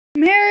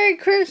Merry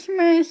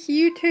Christmas,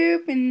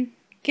 YouTube and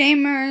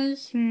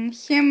gamers and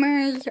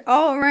simmers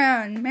all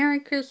around. Merry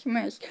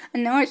Christmas.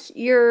 Unless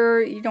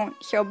you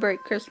don't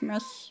celebrate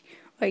Christmas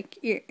like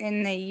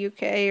in the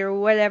UK or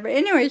whatever.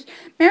 Anyways,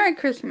 Merry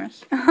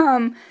Christmas.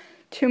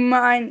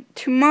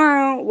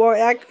 Tomorrow, well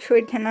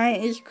actually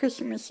tonight is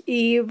Christmas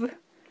Eve.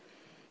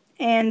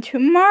 And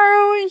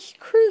tomorrow is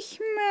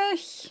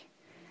Christmas.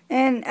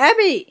 And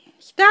Abby,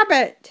 stop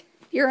it.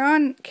 You're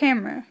on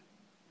camera.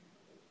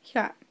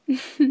 Stop.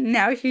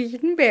 Now she's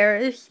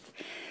embarrassed.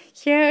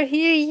 So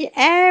here's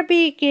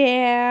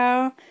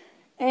Abigail.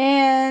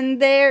 And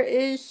there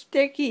is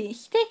Sticky.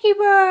 Sticky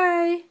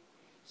boy.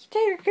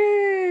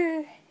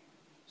 Sticky.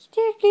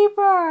 Sticky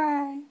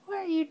boy. What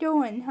are you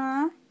doing,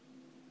 huh?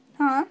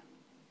 Huh?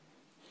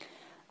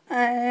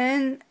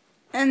 And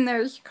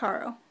there's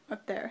Carl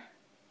up there.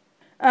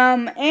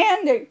 And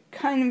a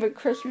kind of a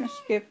Christmas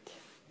gift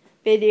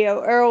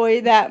video early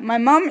that my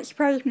mom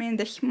surprised me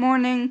this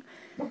morning.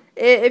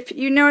 If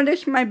you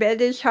notice, my bed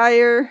is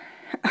higher.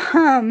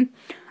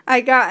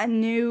 I got a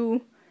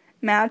new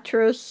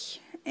mattress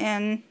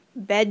and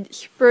bed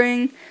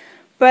spring,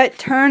 but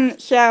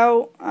turns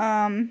out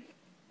my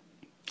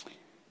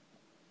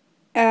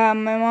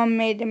mom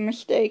made a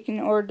mistake in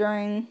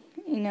ordering,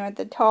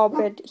 the tall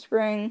bed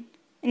spring.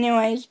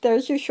 Anyways,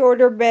 there's a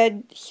shorter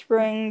bed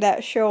spring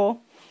that she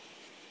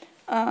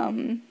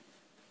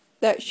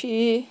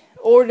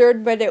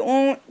ordered, but it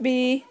won't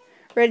be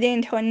ready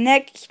until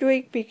next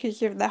week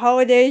because of the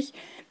holidays.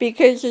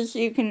 Because as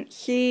you can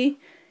see,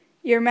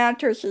 your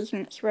mattress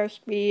isn't supposed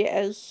to be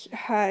as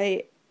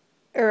high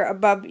or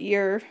above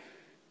your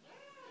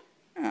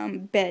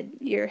bed,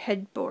 your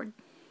headboard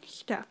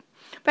stuff.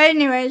 But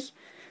anyways,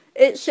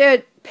 it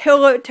said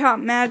pillow top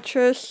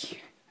mattress.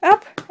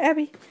 Up,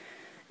 Abby.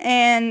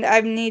 And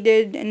I've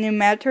needed a new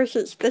mattress.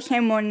 It's the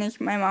same one as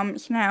my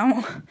mom's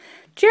now.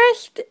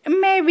 Just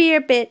maybe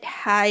a bit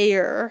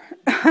higher.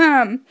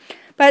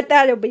 But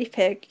that'll be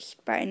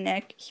fixed by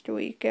next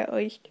week at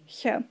least.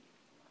 So,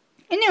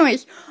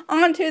 anyways,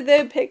 on to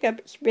the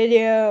pickups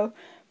video.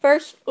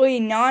 Firstly,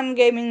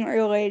 non-gaming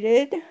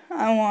related.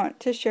 I want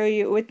to show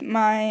you with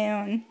my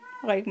own,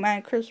 my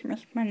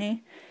Christmas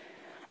money.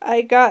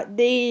 I got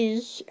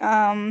these,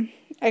 I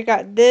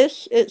got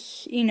this.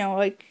 It's,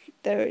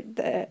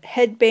 the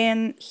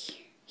headbands,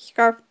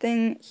 scarf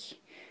things,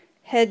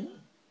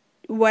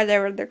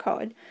 whatever they're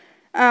called.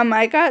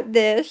 I got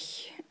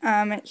this.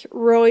 It's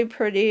really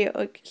pretty. It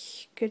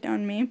looks good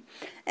on me.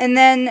 And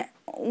then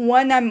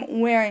one I'm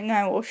wearing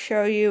I will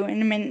show you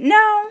in a minute.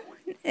 No,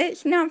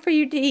 it's not for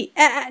you to eat.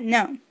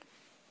 No.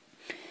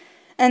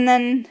 And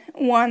then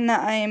one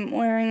that I am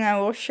wearing I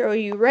will show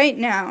you right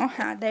now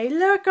how they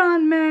look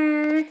on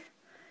me.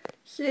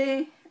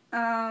 See,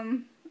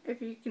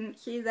 if you can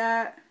see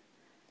that.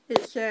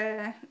 It's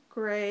a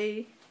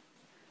gray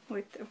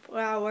with a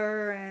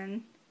flower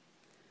and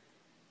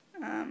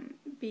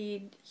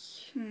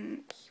beads.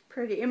 It's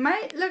pretty. It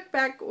might look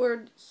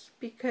backwards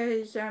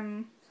because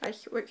I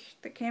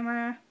switched the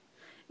camera.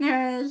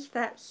 Anyways,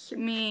 that's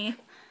me.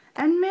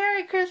 And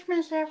Merry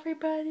Christmas,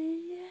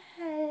 everybody!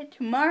 Yay!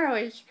 Tomorrow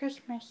is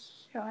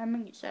Christmas, so I'm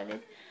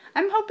excited.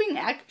 I'm hoping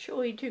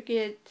actually to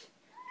get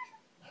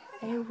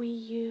a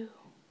Wii U.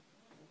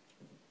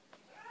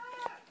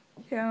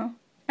 So,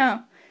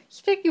 oh.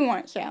 Sticky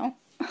wants out.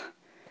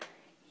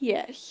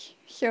 Yes.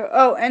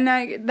 So, and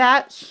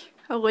that's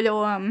a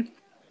little,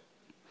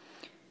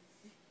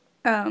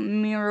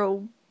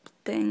 mural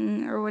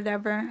thing or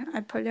whatever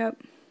I put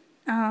up.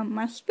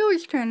 My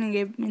school's trying to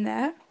give me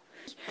that.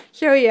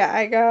 So, yeah,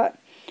 I got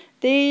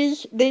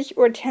these. These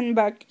were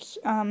 $10,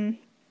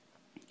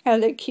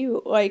 at a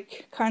cute,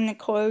 kind of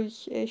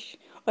clothes-ish,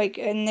 like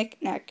a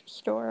knick-knack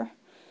store.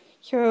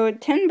 So,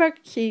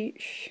 $10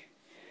 each.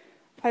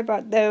 I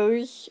bought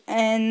those,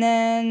 and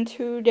then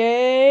today,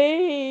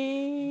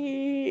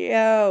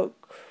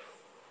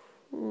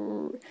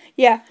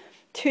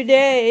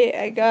 today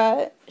I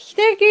got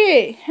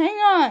Sticky. Hang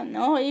on,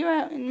 I'll let you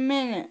out in a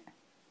minute.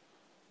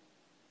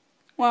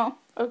 Well,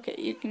 okay,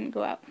 you can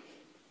go out.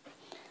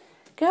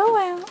 Go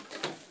out.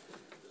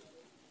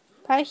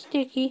 Bye,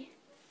 Sticky.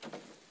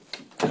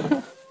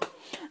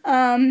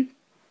 Then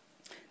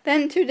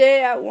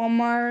today at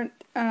Walmart,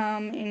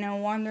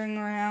 wandering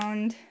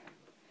around.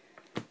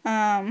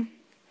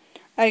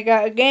 I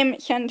got a Game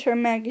Center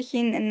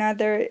magazine,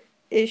 another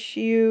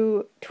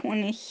issue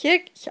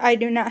 26. I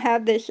do not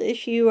have this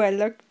issue. I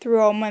looked through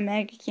all my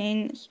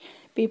magazines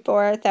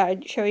before. I thought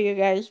I'd show you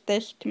guys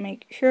this to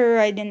make sure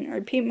I didn't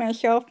repeat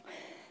myself.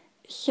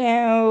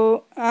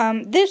 So,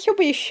 this will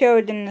be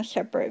showed in a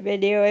separate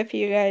video if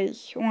you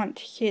guys want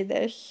to see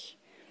this.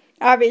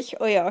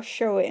 Obviously, I'll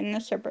show it in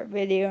a separate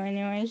video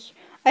anyways.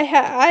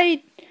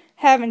 I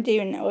haven't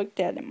even looked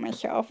at it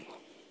myself.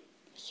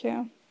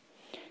 So,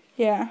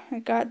 yeah, I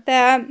got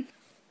that.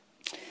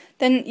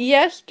 Then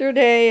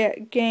yesterday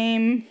at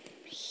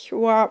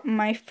GameSwap,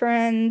 my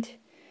friend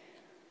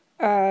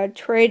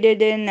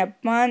traded in a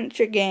bunch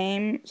of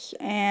games,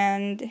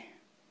 and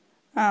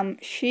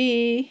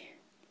she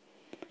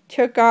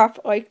took off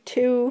like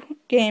 2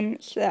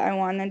 games that I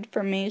wanted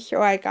for me,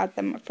 so I got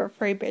them for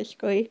free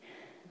basically.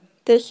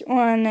 This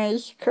one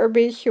is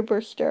Kirby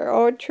Superstar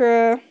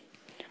Ultra.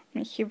 Let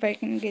me see if I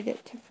can get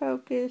it to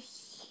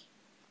focus.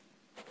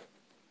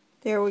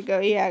 There we go,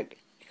 yeah.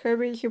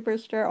 Kirby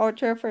Superstar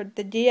Ultra for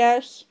the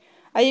DS.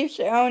 I used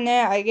to own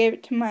it. I gave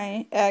it to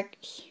my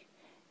ex,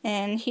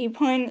 and he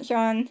plans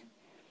on,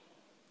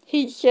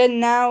 he said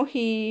now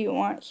he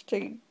wants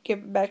to give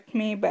it back to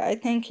me, but I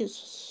think his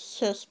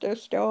sister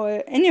stole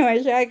it.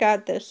 Anyways, I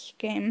got this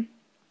game.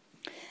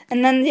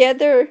 And then the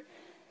other,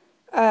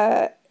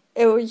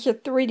 it was a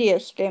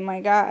 3DS game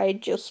I got. I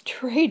just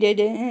traded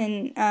it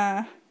in,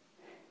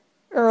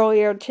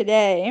 earlier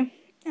today.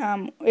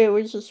 It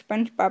was a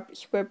SpongeBob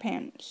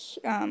SquarePants,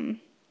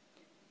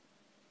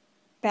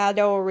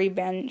 Battle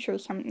Revenge or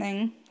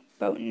something,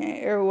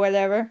 Boatnet or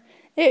whatever.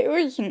 It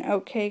was an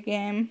okay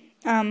game.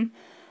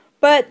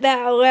 But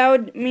that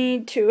allowed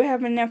me to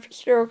have enough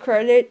store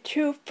credit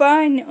to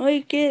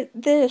finally get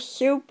this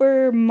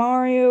Super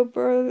Mario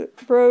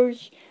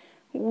Bros.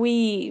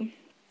 Wii.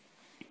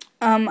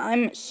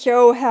 I'm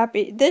so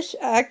happy. This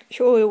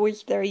actually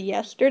was there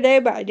yesterday,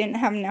 but I didn't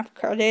have enough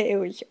credit. It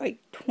was like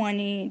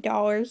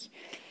 $20.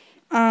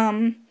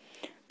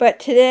 But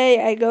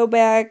today I go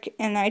back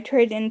and I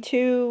trade in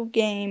 2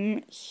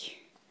 games,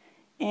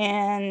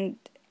 and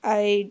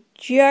I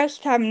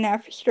just have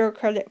enough store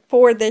credit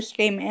for this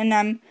game, and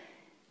I'm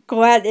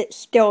glad it's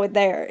still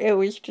there. It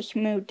was just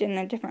moved in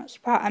a different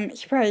spot. I'm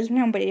surprised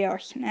nobody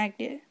else snagged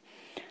it.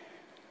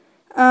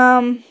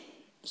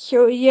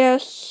 So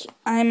yes,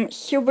 I'm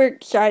super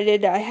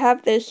excited. I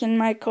have this in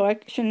my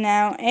collection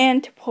now,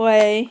 and to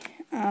play.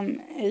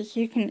 As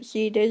you can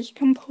see, it is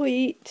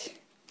complete.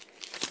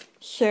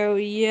 So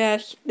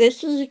yes,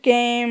 this is a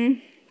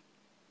game.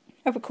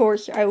 Of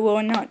course, I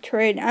will not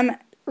trade.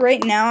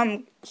 Right now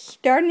I'm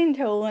starting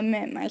to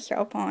limit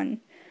myself on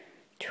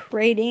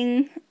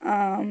trading,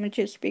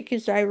 just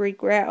because I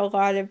regret a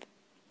lot of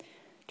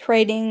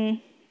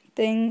trading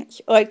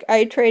things. Like,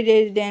 I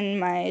traded in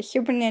my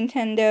Super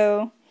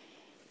Nintendo,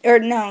 or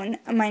no,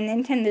 my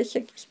Nintendo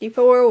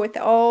 64 with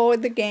all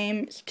the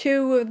games.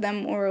 2 of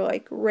them were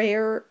like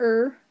rarish,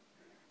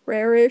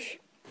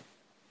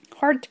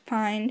 hard to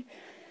find.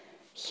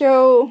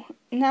 So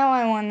now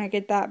I want to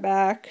get that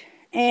back.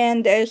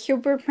 And a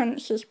Super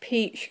Princess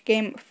Peach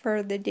game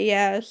for the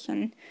DS,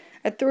 and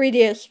a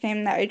 3DS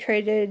game that I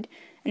traded,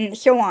 and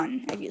so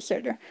on,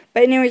 etc.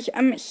 But anyways,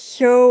 I'm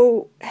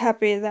so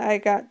happy that I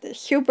got this.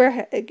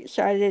 Super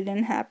excited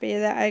and happy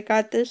that I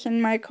got this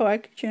in my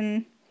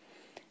collection.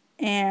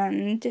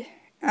 And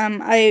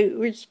I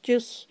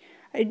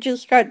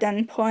just got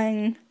done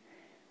playing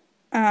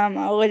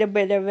a little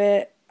bit of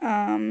it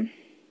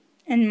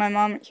in my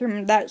mom's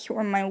room. That's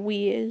where my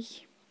Wii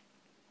is.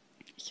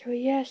 So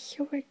yeah,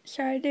 so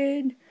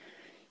excited.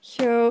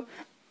 So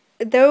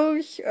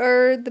those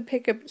are the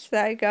pickups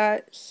that I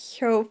got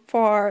so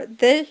far.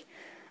 This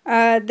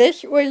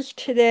was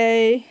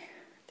today.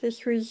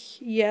 This was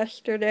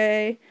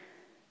yesterday.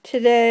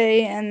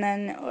 Today, and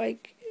then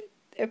like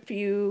a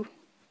few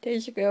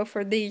days ago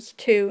for these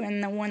 2,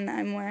 and the one that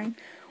I'm wearing.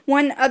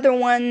 One other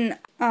one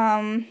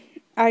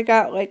I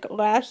got like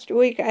last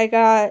week. I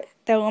got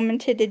the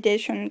limited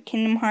edition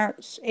Kingdom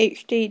Hearts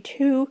HD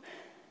 2.5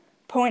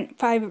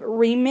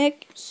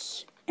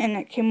 remix, and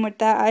it came with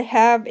that.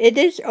 It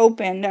is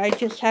opened. I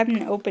just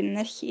haven't opened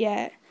this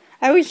yet.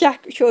 I was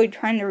actually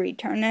trying to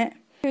return it.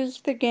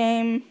 Here's the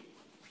game.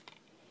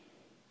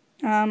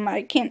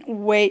 I can't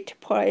wait to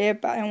play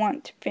it, but I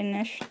want to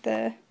finish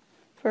the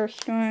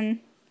first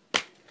one.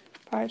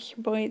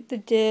 Possibly the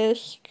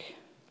disc.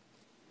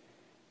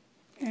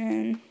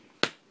 And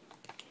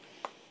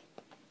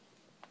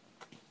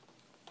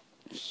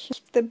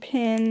just the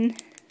pin.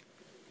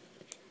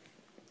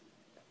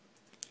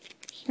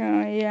 So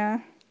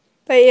yeah.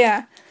 But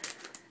yeah,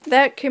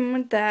 that came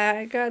with that.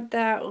 I got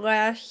that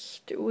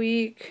last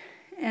week.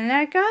 And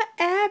I got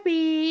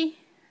Abby.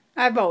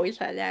 I've always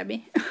had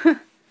Abby.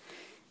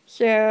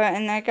 So,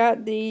 and I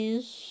got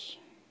these.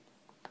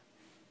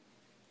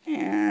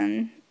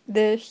 And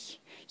this.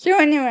 So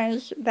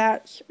anyways,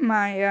 that's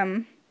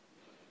my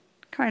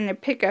kind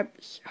of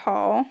pickups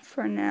haul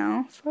for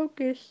now.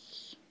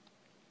 Focus.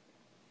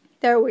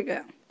 There we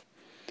go.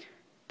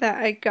 That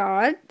I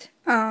got.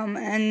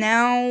 And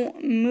now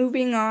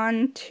moving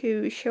on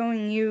to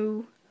showing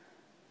you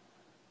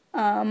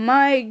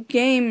my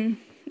game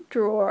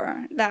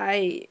drawer that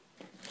I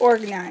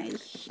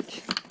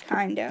organized,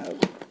 kind of.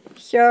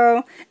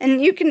 So,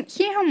 and you can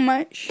see how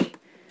much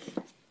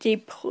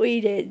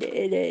depleted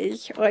it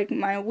is. Like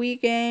my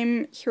Wii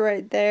games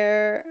right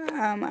there.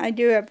 I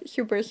do have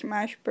Super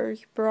Smash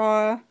Bros.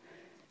 Brawl.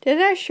 Did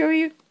I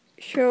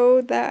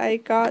show that I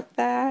got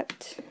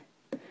that?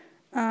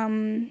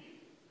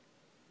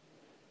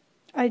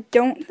 I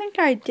don't think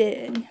I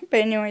did.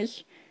 But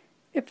anyways,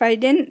 if I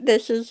didn't,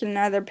 this is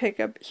another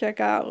pickup I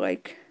got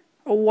like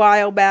a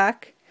while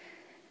back.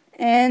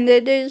 And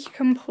it is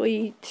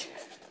complete.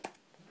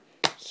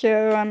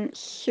 So I'm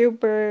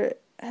super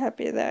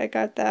happy that I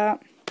got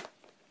that.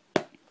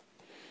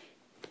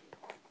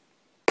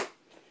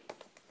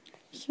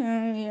 So,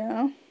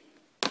 yeah.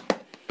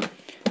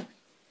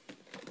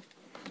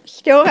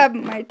 Still have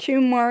my 2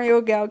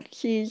 Mario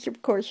Galaxies.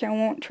 Of course, I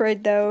won't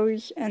trade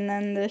those. And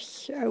then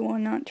this, I will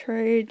not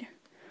trade.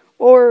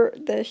 Or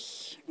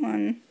this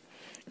one.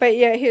 But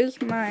yeah,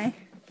 here's my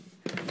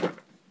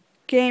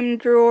game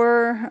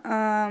drawer.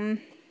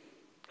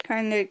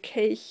 Kind of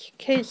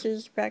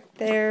cases back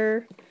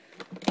there.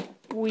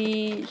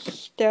 Wii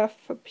stuff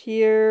up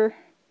here.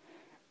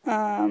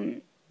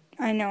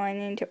 I know I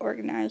need to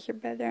organize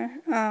it better.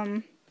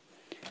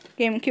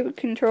 GameCube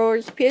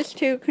controllers,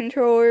 PS2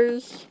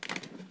 controllers,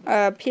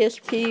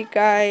 PSP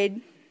guide,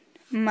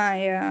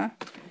 my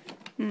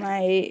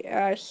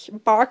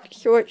box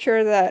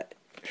switcher that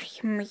for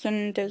some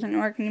reason doesn't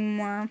work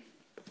anymore.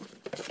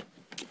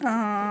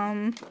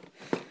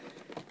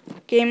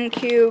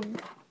 GameCube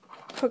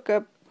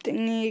hookup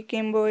thingy,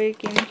 Game Boy,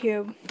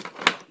 GameCube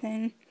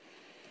thing,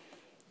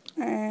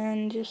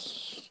 and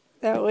just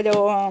that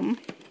little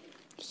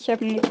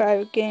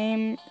 75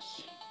 games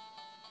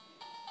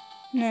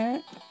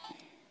net.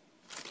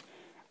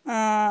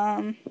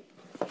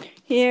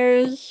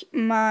 Here's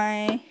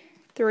my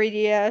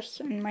 3DS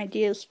and my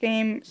DS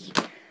games.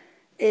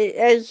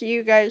 As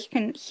you guys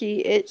can see,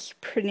 it's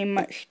pretty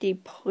much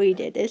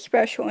depleted,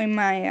 especially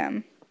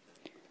my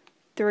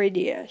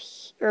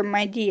 3DS, or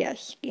my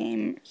DS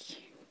games.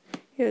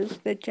 Here's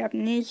the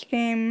Japanese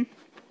game,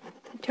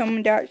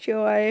 Tomodachi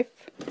Life.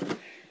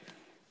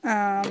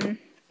 My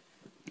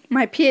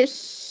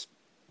PS2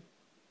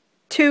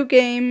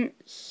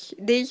 games,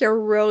 these are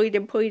really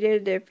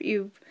depleted. If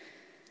you've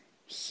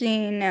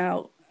seen,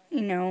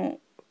 you know,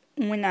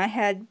 when I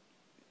had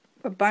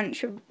a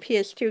bunch of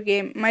PS2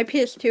 games, my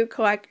PS2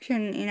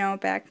 collection, you know,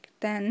 back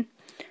then.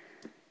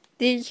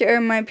 These are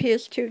my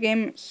PS2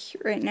 games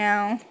right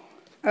now.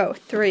 Oh,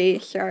 3,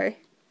 sorry.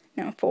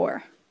 No,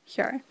 4,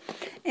 sorry.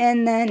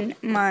 And then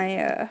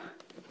my,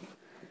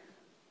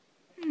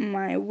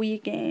 my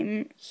Wii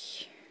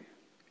games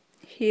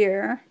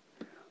here.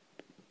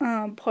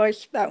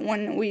 Plus that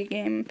one Wii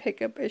game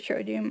pickup I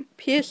showed you.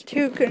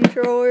 PS2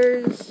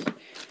 controllers.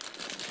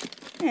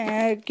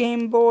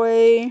 Game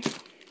Boy.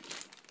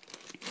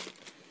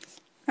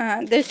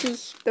 This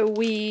is the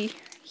Wii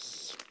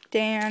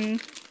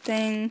stand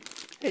thing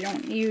I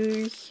don't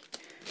use.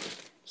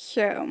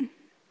 So,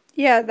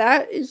 yeah,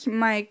 that is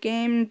my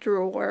game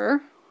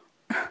drawer.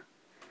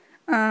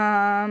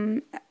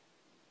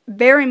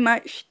 Very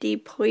much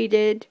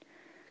depleted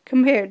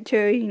compared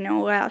to, you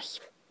know,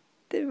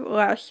 the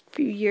last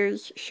few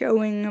years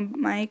showing of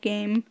my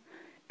game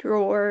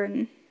drawer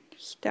and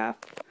stuff.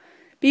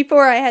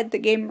 Before I had the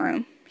game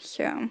room.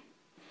 So,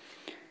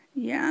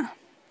 yeah.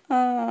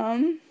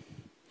 So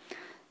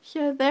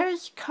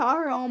there's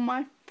Carl,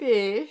 my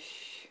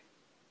fish.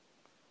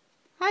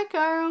 Hi,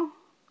 Carl.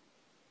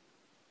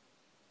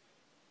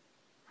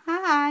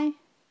 Hi.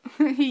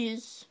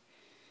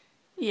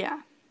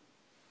 Yeah.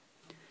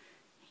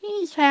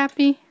 He's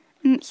happy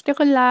and still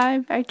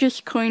alive. I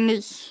just cleaned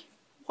his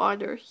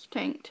water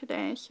tank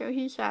today, so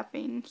he's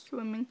happy and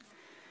swimming.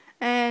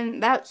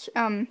 And that's,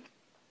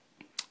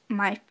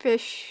 my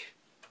fish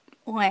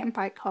lamp,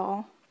 I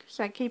call, because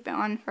I keep it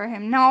on for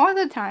him. Not all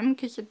the time,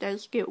 because it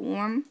does get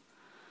warm.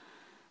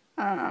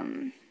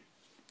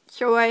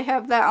 So I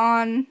have that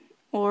on,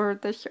 or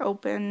this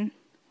open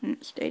when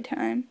it's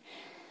daytime.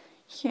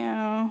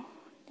 So,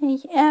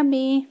 there's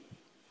Abby.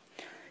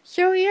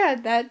 So yeah,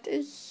 that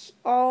is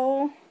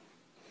all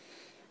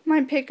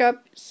my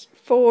pickups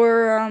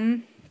for,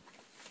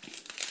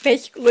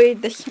 basically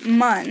this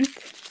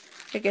month,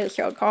 I guess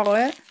I'll call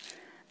it.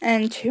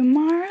 And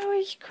tomorrow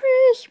is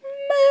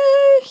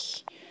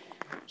Christmas!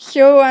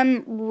 So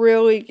I'm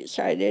really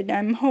excited.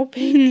 I'm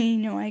hoping, you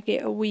know, I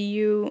get a Wii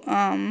U.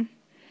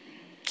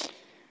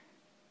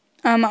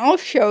 I'll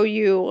show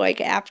you,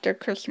 like, after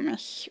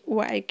Christmas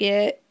what I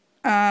get.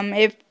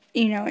 If,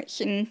 you know,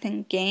 it's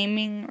anything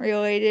gaming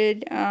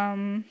related.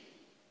 I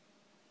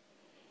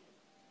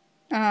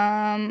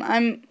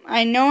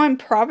know I'm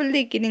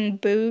probably getting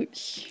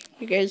boots.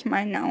 You guys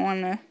might not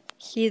want to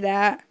see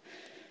that.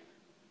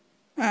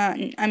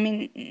 You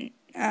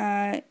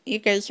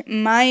guys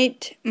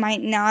might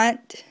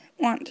not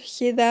want to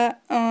see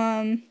that.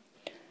 I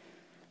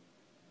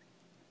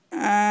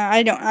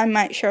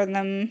might show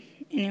them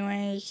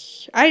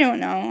anyways. I don't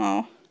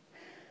know.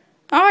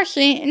 I'll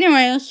see.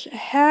 Anyways,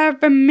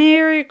 have a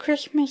Merry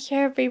Christmas,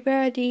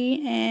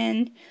 everybody,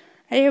 and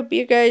I hope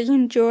you guys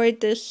enjoyed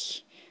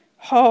this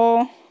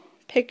haul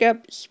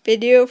pickups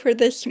video for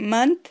this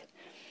month.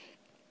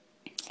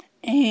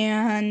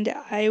 And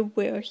I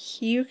will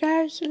see you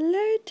guys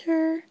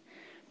later.